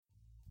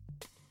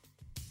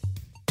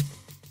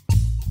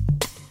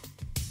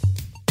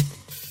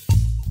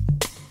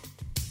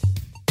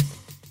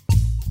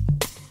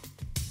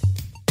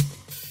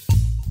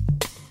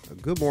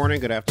Good morning,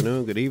 good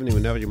afternoon, good evening,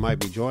 whenever you might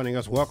be joining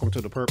us. Welcome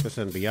to the Purpose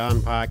and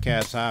Beyond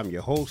podcast. I'm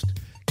your host,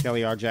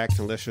 Kelly R.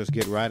 Jackson. Let's just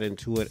get right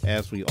into it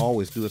as we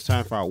always do. It's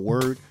time for our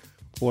word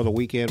for the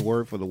weekend,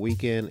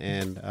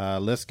 and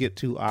let's get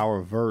to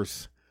our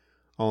verse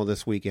on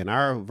this weekend.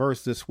 Our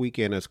verse this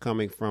weekend is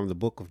coming from the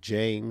book of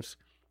James,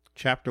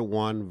 chapter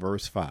 1,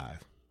 verse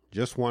 5.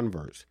 Just one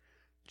verse.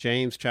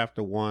 James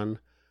chapter 1,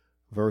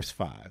 verse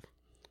 5.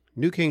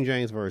 New King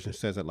James Version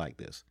says it like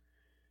this.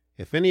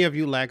 If any of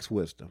you lacks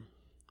wisdom,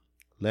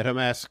 let him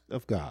ask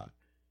of God,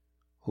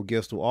 who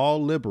gives to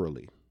all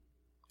liberally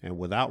and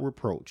without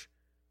reproach,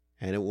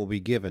 and it will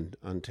be given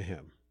unto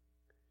him.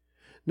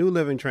 New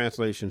Living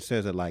Translation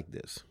says it like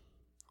this.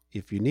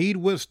 If you need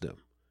wisdom,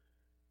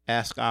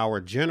 ask our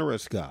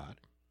generous God,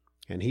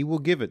 and he will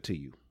give it to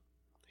you.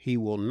 He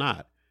will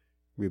not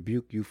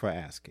rebuke you for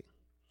asking.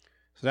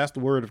 So that's the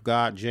word of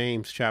God,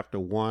 James chapter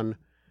 1,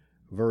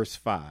 verse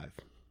 5.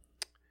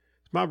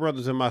 My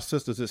brothers and my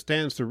sisters, it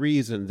stands to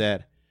reason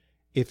that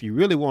if you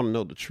really want to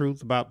know the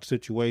truth about the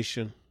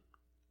situation,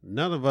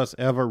 none of us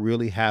ever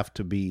really have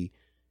to be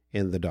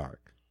in the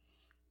dark,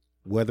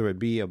 whether it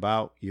be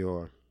about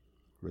your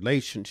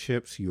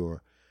relationships,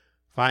 your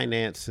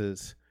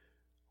finances,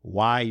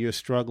 why you're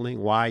struggling,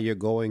 why you're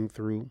going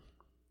through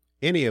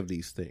any of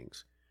these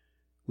things.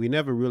 We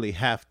never really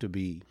have to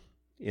be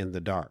in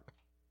the dark.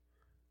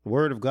 The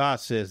word of God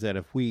says that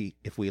if we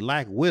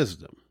lack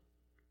wisdom,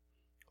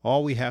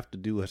 all we have to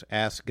do is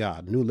ask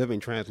God. New Living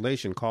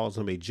Translation calls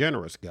him a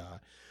generous God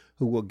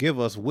who will give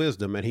us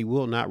wisdom, and he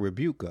will not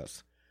rebuke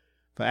us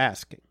for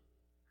asking.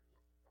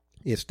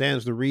 It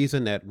stands to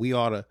reason that we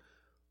ought to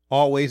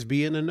always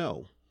be in the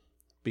know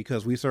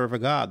because we serve a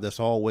God that's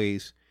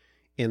always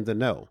in the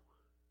know.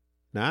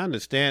 Now, I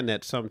understand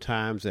that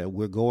sometimes that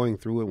we're going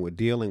through and we're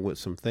dealing with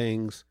some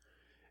things,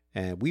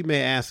 and we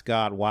may ask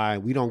God why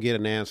we don't get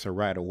an answer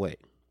right away.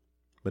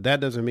 But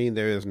that doesn't mean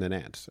there isn't an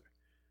answer.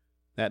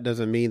 That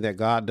doesn't mean that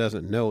God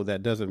doesn't know.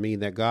 That doesn't mean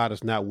that God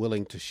is not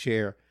willing to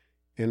share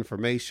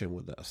information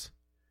with us.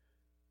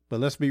 But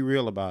let's be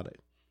real about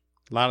it.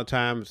 A lot of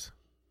times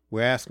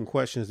we're asking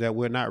questions that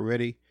we're not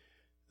ready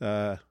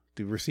to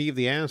receive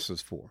the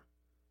answers for.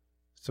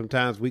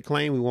 Sometimes we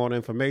claim we want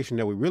information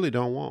that we really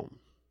don't want.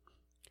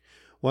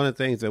 One of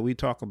the things that we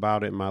talk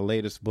about in my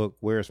latest book,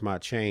 Where's My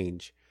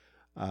Change,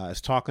 is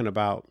talking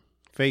about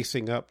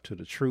facing up to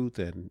the truth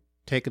and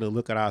taking a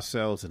look at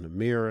ourselves in the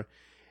mirror.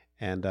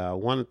 And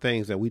one of the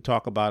things that we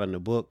talk about in the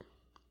book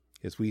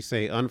is we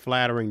say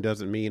unflattering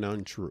doesn't mean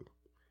untrue.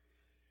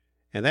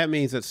 And that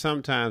means that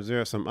sometimes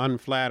there are some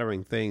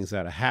unflattering things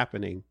that are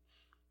happening,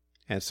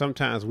 and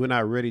sometimes we're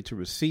not ready to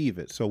receive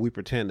it, so we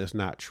pretend it's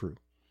not true.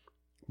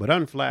 But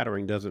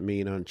unflattering doesn't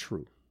mean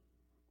untrue.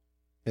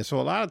 And so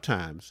a lot of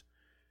times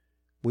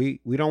we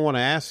don't want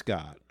to ask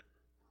God,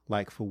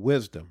 like for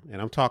wisdom.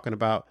 And I'm talking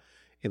about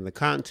in the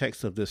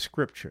context of this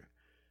scripture.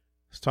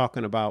 It's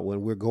talking about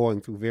when we're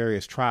going through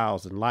various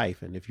trials in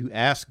life. And if you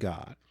ask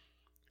God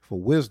for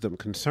wisdom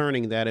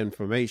concerning that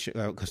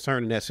information,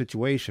 concerning that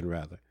situation,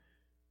 rather,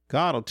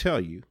 God will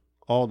tell you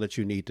all that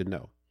you need to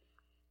know.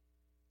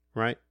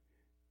 Right?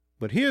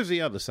 But here's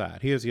the other side.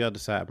 Here's the other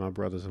side, my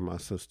brothers and my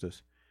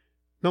sisters.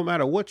 No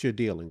matter what you're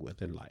dealing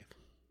with in life,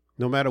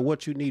 no matter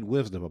what you need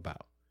wisdom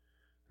about,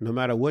 no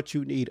matter what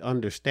you need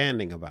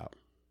understanding about,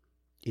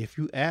 if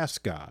you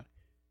ask God,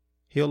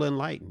 he'll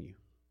enlighten you.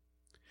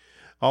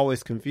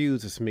 Always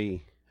confuses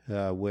me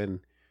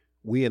when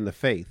we in the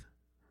faith,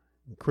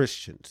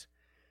 Christians,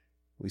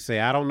 we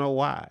say, I don't know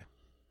why.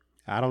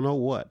 I don't know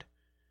what.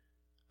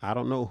 I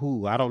don't know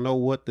who. I don't know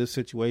what this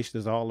situation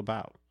is all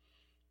about.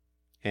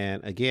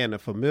 And again, a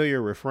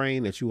familiar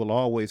refrain that you will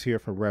always hear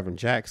from Reverend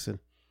Jackson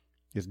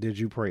is, did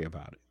you pray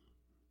about it?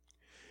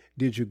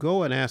 Did you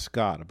go and ask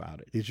God about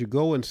it? Did you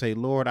go and say,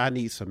 Lord, I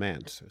need some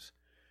answers.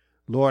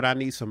 Lord, I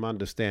need some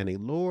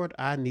understanding. Lord,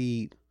 I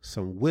need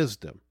some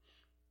wisdom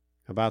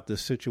about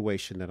this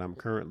situation that I'm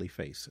currently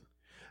facing,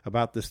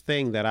 about this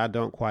thing that I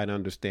don't quite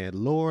understand.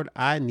 Lord,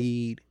 I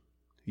need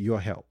your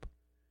help.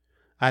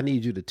 I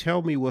need you to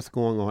tell me what's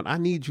going on. I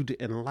need you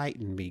to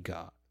enlighten me,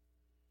 God.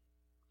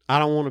 I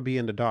don't want to be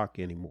in the dark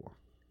anymore.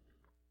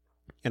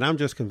 And I'm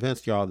just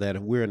convinced, y'all, that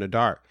if we're in the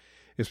dark,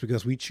 it's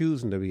because we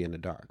choosing to be in the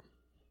dark.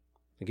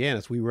 Again,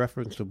 as we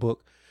reference the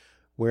book,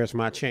 Where's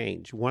My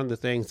Change? One of the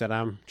things that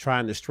I'm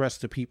trying to stress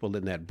to people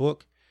in that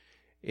book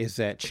is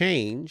that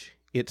change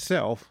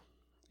itself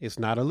is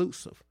not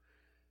elusive.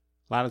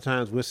 A lot of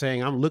times we're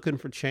saying, I'm looking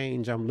for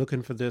change. I'm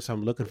looking for this.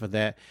 I'm looking for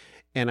that.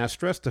 And I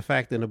stress the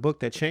fact in the book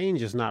that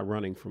change is not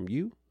running from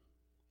you.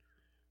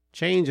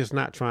 Change is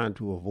not trying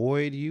to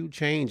avoid you.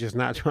 Change is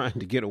not trying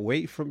to get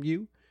away from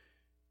you.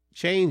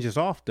 Change is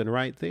often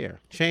right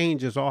there.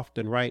 Change is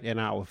often right in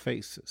our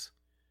faces.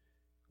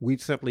 We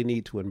simply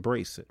need to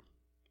embrace it.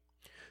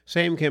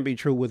 Same can be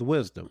true with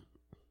wisdom.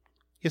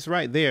 It's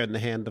right there in the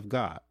hand of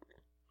God.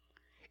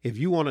 If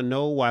you want to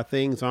know why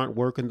things aren't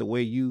working the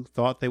way you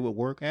thought they would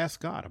work, ask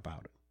God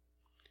about it.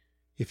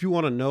 If you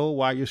want to know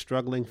why you're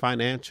struggling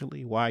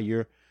financially, why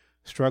you're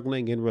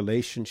struggling in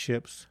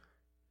relationships,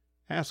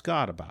 ask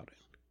God about it.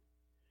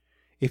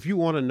 If you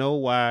want to know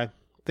why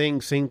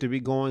things seem to be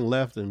going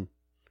left and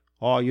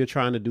all you're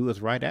trying to do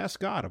is right, ask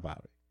God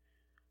about it.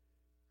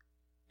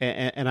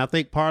 And I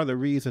think part of the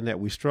reason that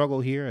we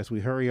struggle here as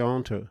we hurry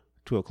on to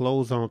a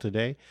close on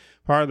today,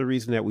 part of the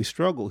reason that we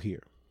struggle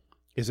here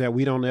is that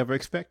we don't ever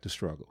expect to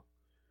struggle.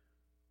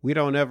 We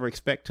don't ever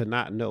expect to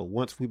not know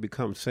once we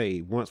become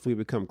saved, once we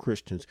become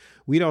Christians.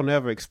 We don't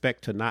ever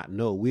expect to not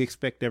know. We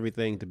expect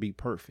everything to be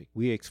perfect.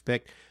 We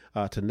expect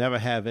to never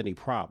have any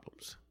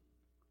problems.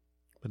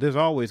 But there's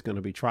always going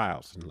to be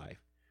trials in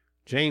life.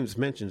 James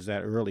mentions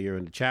that earlier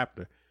in the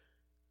chapter,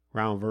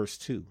 around verse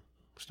 2.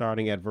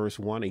 Starting at verse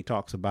 1, he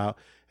talks about,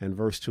 and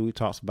verse 2, he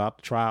talks about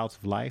the trials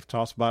of life,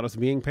 talks about us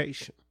being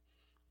patient.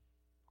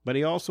 But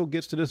he also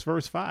gets to this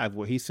verse 5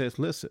 where he says,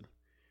 listen,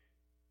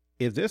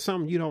 if there's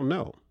something you don't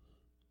know,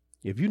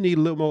 if you need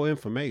a little more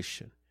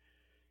information,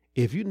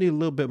 if you need a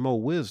little bit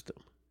more wisdom,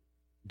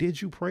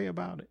 did you pray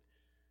about it?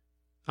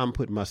 I'm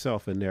putting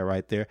myself in there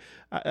right there.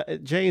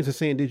 James is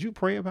saying, did you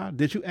pray about it?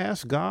 Did you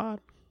ask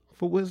God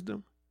for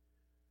wisdom?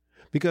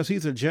 Because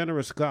he's a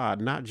generous God,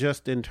 not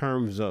just in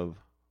terms of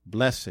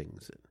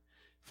blessings and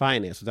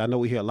finances. I know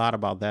we hear a lot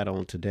about that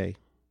on today.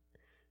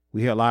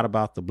 We hear a lot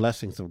about the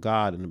blessings of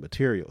God in the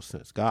material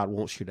sense. God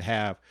wants you to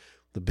have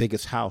the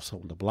biggest house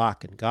on the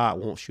block, and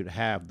God wants you to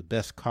have the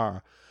best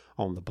car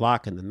on the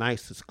block and the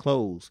nicest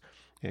clothes.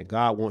 And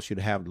God wants you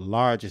to have the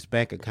largest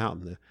bank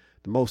account and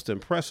the most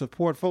impressive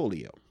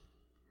portfolio.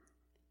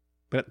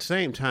 But at the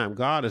same time,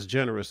 God is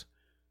generous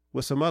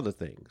with some other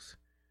things.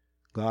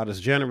 God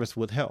is generous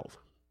with health.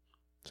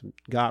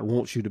 God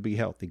wants you to be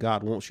healthy.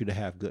 God wants you to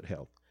have good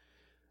health.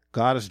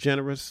 God is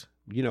generous,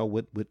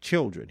 with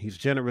children. He's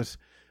generous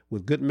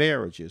with good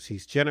marriages.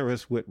 He's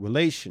generous with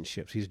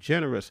relationships. He's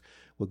generous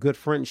with good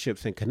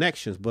friendships and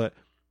connections. But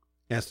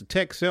as the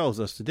text tells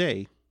us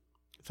today,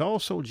 it's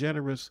also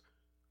generous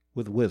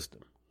with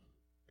wisdom.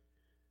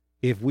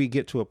 If we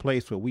get to a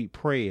place where we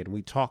pray and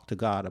we talk to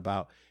God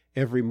about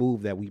every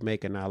move that we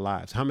make in our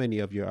lives, how many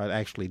of you are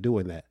actually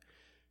doing that?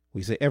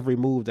 We say, every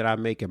move that I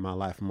make in my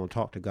life, I'm going to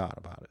talk to God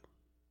about it.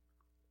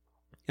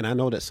 And I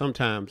know that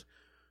sometimes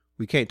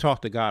we can't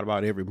talk to God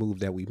about every move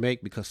that we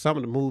make because some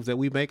of the moves that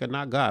we make are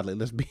not godly.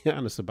 Let's be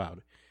honest about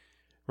it,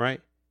 right?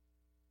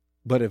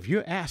 But if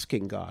you're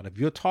asking God, if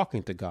you're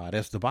talking to God,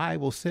 as the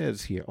Bible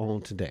says here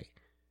on today,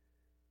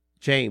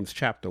 James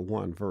chapter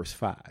 1, verse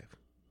 5,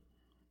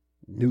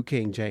 New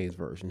King James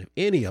Version, if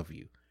any of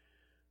you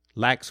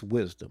lacks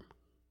wisdom,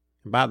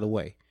 and by the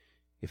way,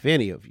 if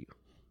any of you,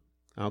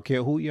 I don't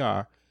care who you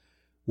are,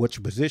 what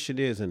your position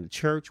is in the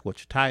church, what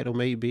your title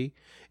may be,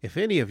 if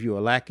any of you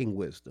are lacking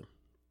wisdom,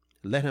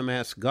 let him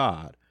ask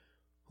God,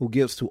 who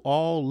gives to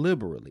all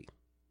liberally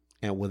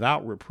and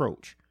without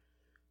reproach,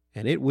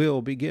 and it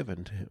will be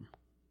given to him.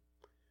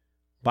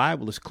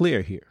 Bible is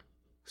clear here.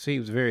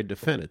 Seems very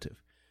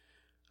definitive.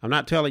 I'm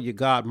not telling you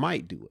God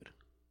might do it.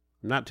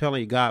 I'm not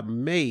telling you God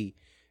may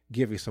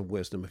give you some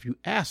wisdom. If you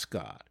ask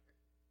God,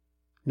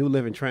 New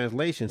Living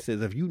Translation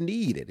says, if you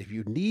need it, if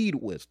you need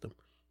wisdom,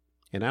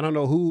 and I don't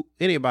know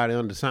anybody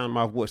under the sound of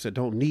my voice that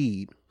don't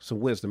need some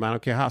wisdom. I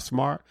don't care how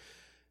smart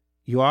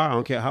you are. I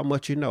don't care how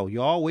much you know.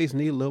 You always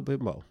need a little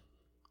bit more.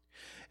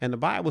 And the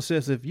Bible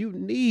says, if you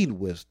need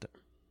wisdom,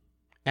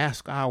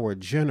 ask our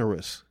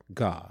generous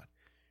God.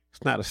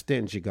 It's not a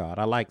stingy God.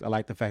 I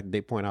like the fact that they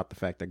point out the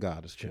fact that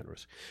God is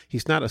generous.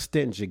 He's not a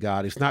stingy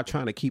God. He's not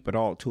trying to keep it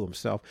all to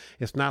himself.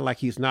 It's not like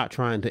he's not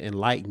trying to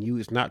enlighten you.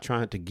 He's not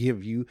trying to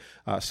give you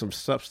some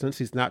substance.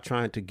 He's not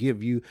trying to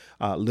give you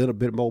a little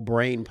bit more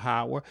brain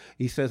power.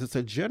 He says it's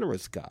a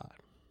generous God.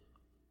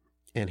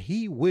 And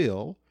he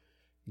will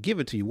give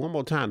it to you. One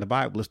more time, the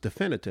Bible is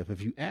definitive.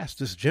 If you ask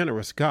this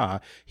generous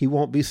God, he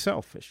won't be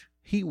selfish.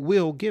 He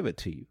will give it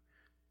to you.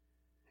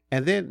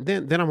 And then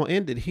I'm going to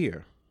end it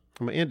here.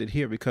 I'm going to end it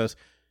here because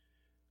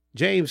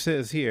James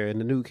says here in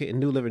the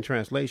New Living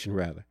Translation,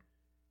 rather,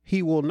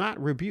 he will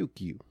not rebuke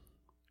you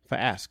for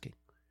asking.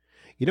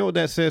 You know what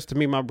that says to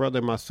me, my brother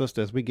and my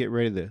sister, as we get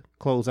ready to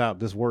close out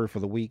this word for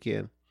the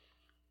weekend?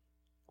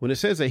 When it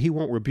says that he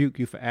won't rebuke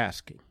you for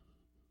asking,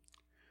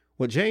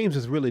 what James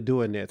is really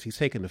doing there is he's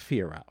taking the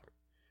fear out.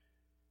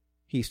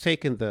 He's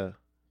taking the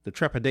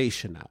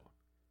trepidation out.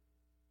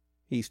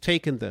 He's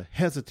taking the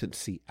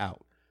hesitancy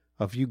out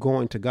of you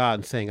going to God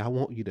and saying, I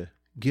want you to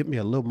give me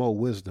a little more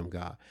wisdom,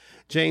 God.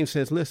 James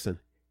says, listen,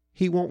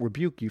 he won't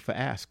rebuke you for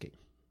asking.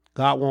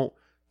 God won't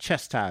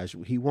chastise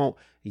you. He won't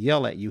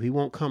yell at you. He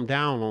won't come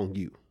down on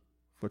you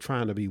for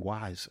trying to be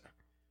wiser.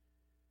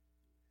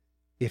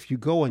 If you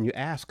go and you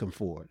ask him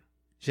for it,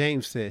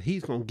 James said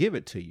he's going to give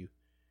it to you,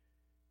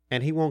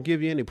 and he won't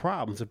give you any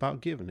problems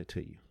about giving it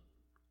to you.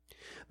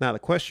 Now, the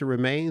question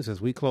remains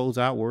as we close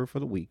our word for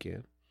the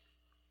weekend.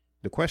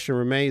 The question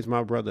remains,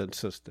 my brother and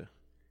sister,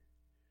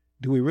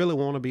 do we really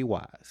want to be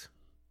wise?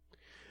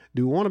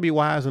 Do we want to be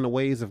wise in the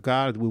ways of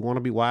God, or do we want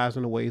to be wise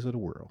in the ways of the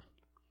world?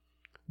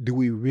 Do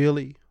we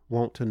really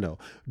want to know?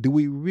 Do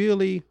we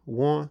really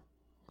want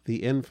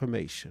the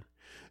information?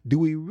 Do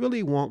we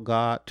really want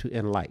God to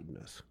enlighten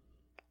us?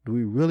 Do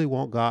we really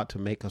want God to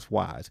make us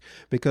wise?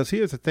 Because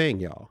here's the thing,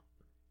 y'all.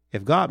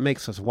 If God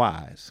makes us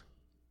wise,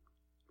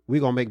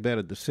 we're going to make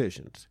better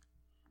decisions.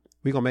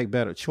 We're going to make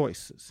better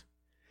choices.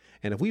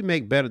 And if we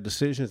make better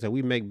decisions and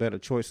we make better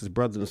choices,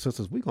 brothers and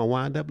sisters, we're going to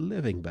wind up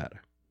living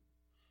better.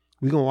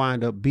 We're going to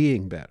wind up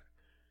being better.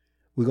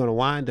 We're going to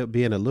wind up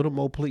being a little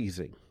more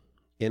pleasing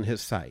in his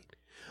sight,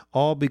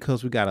 all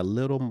because we got a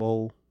little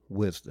more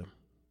wisdom.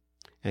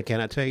 And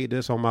can I tell you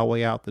this on my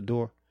way out the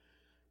door?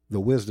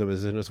 The wisdom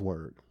is in his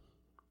word.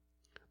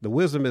 The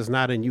wisdom is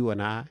not in you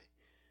and I.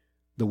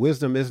 The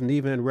wisdom isn't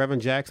even in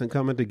Reverend Jackson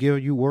coming to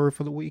give you word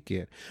for the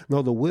weekend.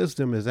 No, the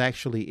wisdom is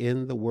actually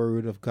in the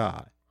word of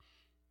God.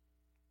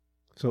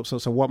 So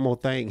one more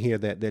thing here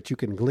that you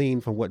can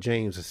glean from what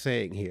James is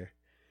saying here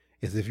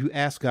is if you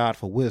ask God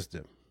for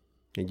wisdom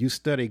and you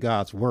study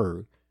God's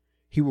word,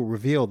 he will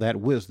reveal that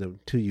wisdom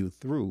to you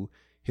through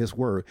his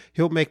word.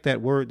 He'll make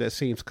that word that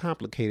seems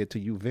complicated to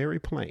you very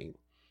plain,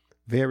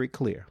 very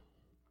clear.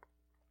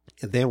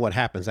 And then what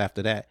happens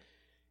after that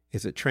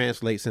is it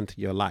translates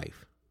into your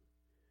life.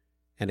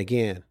 And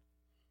again,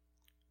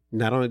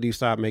 not only do you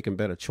start making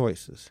better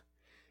choices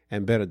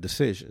and better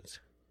decisions,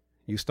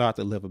 you start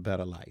to live a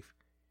better life.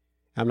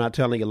 I'm not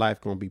telling you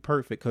life going to be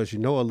perfect because you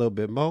know a little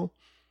bit more.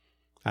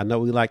 I know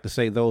we like to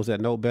say those that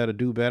know better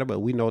do better, but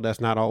we know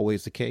that's not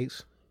always the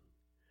case.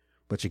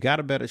 But you got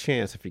a better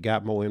chance if you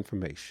got more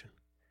information.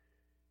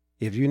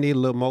 If you need a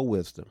little more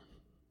wisdom,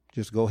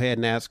 just go ahead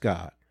and ask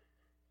God.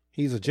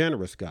 He's a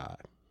generous God.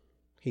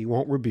 He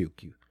won't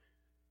rebuke you.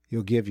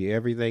 He'll give you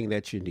everything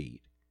that you need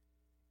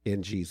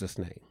in Jesus'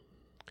 name.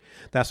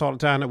 That's all the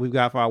time that we've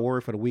got for our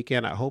word for the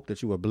weekend. I hope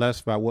that you were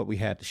blessed by what we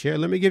had to share.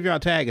 Let me give you our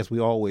tag as we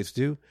always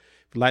do.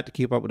 If you'd like to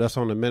keep up with us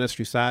on the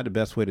ministry side, the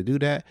best way to do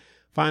that,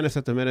 find us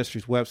at the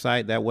ministry's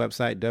website, that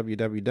website,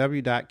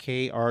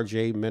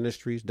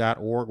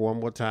 www.krjministries.org. One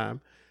more time,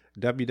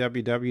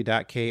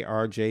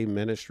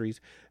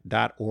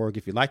 www.krjministries.org.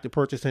 If you'd like to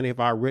purchase any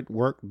of our written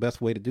work, the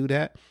best way to do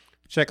that,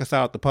 check us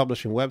out at the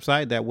publishing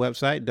website, that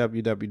website,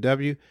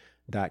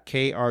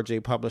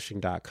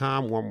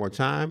 www.krjpublishing.com. One more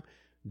time,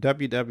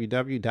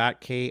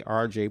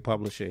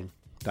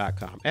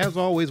 www.krjpublishing.com. As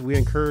always, we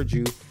encourage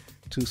you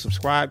to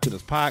subscribe to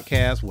this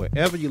podcast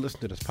wherever you listen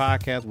to this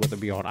podcast, whether it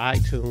be on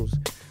iTunes,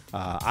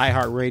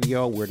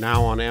 iHeartRadio. We're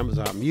now on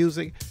Amazon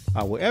Music.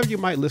 Wherever you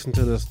might listen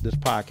to this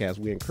podcast,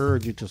 we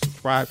encourage you to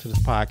subscribe to this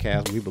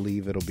podcast. We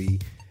believe it'll be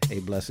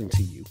a blessing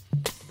to you.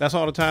 That's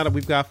all the time that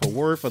we've got for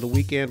Word for the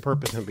Weekend,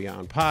 Purpose and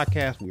Beyond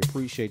podcast. We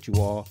appreciate you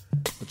all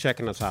for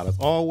checking us out. As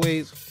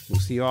always, we'll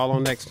see you all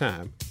on next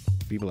time.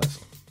 Be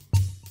blessed.